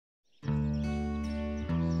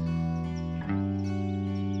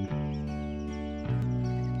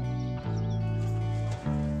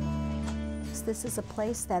because this is a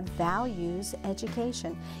place that values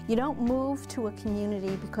education. You don't move to a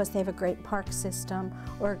community because they have a great park system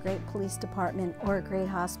or a great police department or a great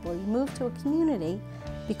hospital. You move to a community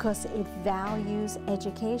because it values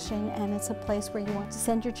education, and it's a place where you want to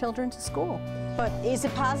send your children to school. But is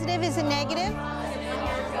it positive? Is it negative?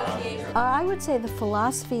 I would say the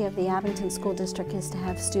philosophy of the Abington School District is to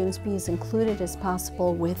have students be as included as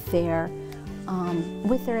possible with their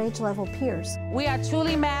age-level peers. We are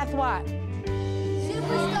truly math what?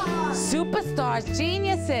 Superstars! Superstars,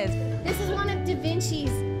 geniuses! This is one of Da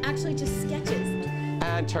Vinci's actually just sketches.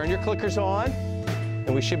 And turn your clickers on,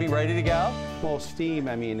 and we should be ready to go. Well, S.T.E.A.M,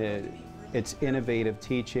 I mean, it's innovative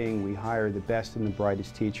teaching. We hire the best and the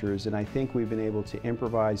brightest teachers, and I think we've been able to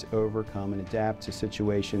improvise, overcome, and adapt to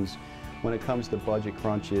situations when it comes to budget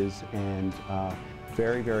crunches and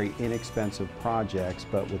very, very inexpensive projects,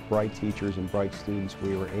 but with bright teachers and bright students,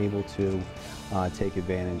 we were able to take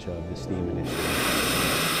advantage of the S.T.E.A.M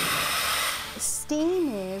initiative.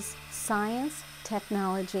 STEAM is science,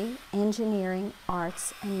 technology, engineering,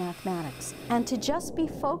 arts, and mathematics. And to just be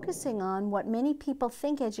focusing on what many people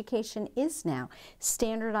think education is now,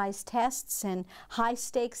 standardized tests and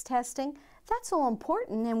high-stakes testing, that's all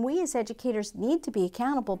important, and we as educators need to be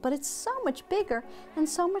accountable, but it's so much bigger and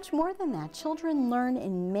so much more than that. Children learn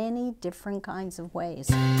in many different kinds of ways.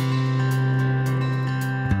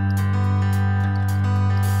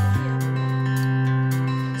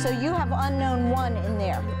 So you have unknown 1 in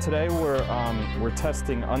there. Today we're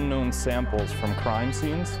testing unknown samples from crime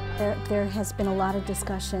scenes. There has been a lot of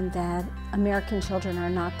discussion that American children are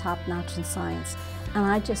not top-notch in science, and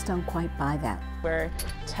I just don't quite buy that. We're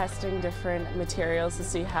testing different materials to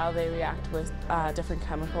see how they react with different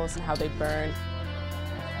chemicals and how they burn.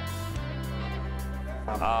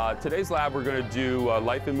 Today's lab, we're going to do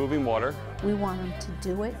life in moving water. We want them to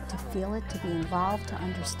do it, to feel it, to be involved, to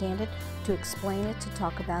understand it, to explain it, to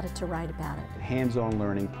talk about it, to write about it. Hands-on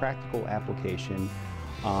learning, practical application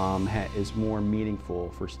is more meaningful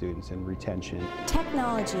for students and retention.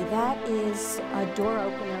 Technology, that is a door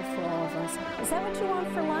opener for all of us. Is that what you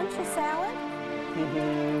want for lunch, a salad?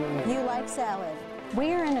 You like salad.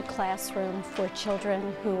 We are in a classroom for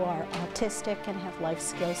children who are autistic and have life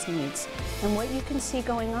skills needs. And what you can see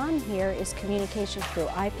going on here is communication through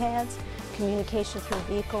iPads, communication through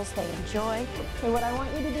vehicles they enjoy. So what I want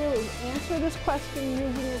you to do is answer this question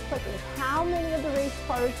using your clickers. How many of the race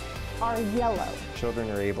cards are yellow?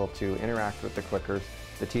 Children are able to interact with the clickers.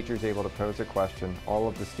 The teacher is able to pose a question. All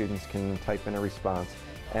of the students can type in a response.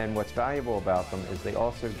 And what's valuable about them is they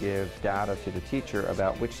also give data to the teacher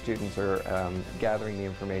about which students are gathering the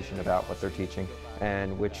information about what they're teaching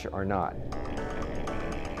and which are not.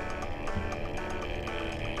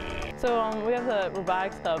 So we have the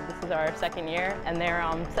robotics club. This is our 2nd year, and they're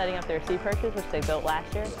setting up their sea perches, which they built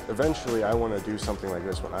last year. Eventually, I want to do something like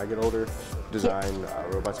this when I get older, design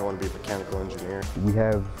robots. I want to be a mechanical engineer. We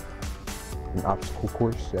have an after-school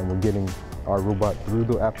course, and we're getting our robot through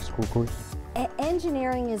the after-school course.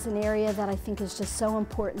 Engineering is an area that I think is just so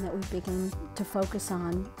important that we begin to focus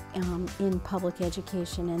on in public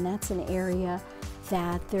education, and that's an area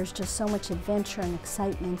that there's just so much adventure and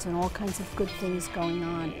excitement and all kinds of good things going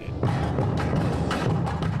on.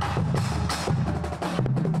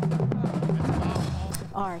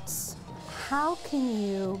 Arts. How can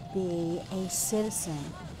you be a citizen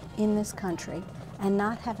in this country and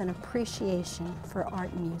not have an appreciation for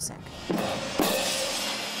art and music?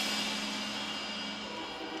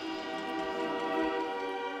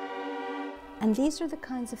 And these are the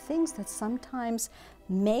kinds of things that sometimes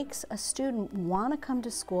makes a student want to come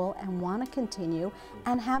to school and want to continue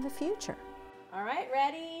and have a future. All right,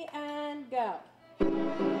 ready and go.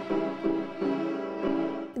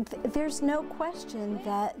 There's no question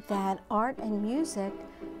that art and music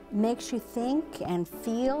makes you think and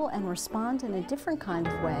feel and respond in a different kind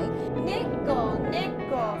of way. Nickel,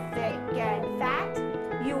 nickel, thick and fat,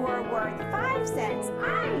 you are worth 5 cents,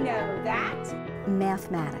 I know that.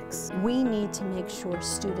 Mathematics. We need to make sure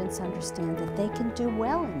students understand that they can do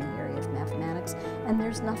well in the area of mathematics, and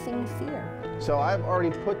there's nothing to fear. So I've already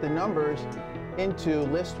put the numbers into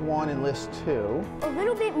list 1 and list 2. A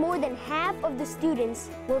little bit more than half of the students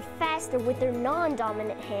were faster with their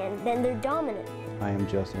non-dominant hand than their dominant. I am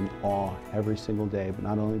just in awe every single day, but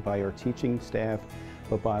not only by our teaching staff,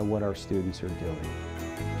 but by what our students are doing.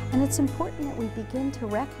 And it's important that we begin to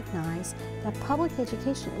recognize that public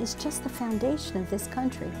education is just the foundation of this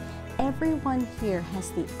country. Everyone here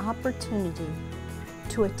has the opportunity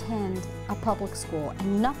to attend a public school,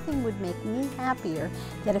 and nothing would make me happier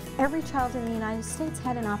than if every child in the United States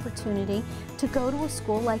had an opportunity to go to a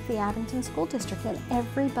school like the Abington School District, and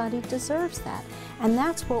everybody deserves that. And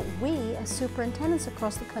that's what we, as superintendents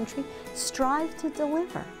across the country, strive to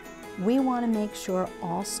deliver. We want to make sure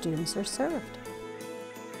all students are served.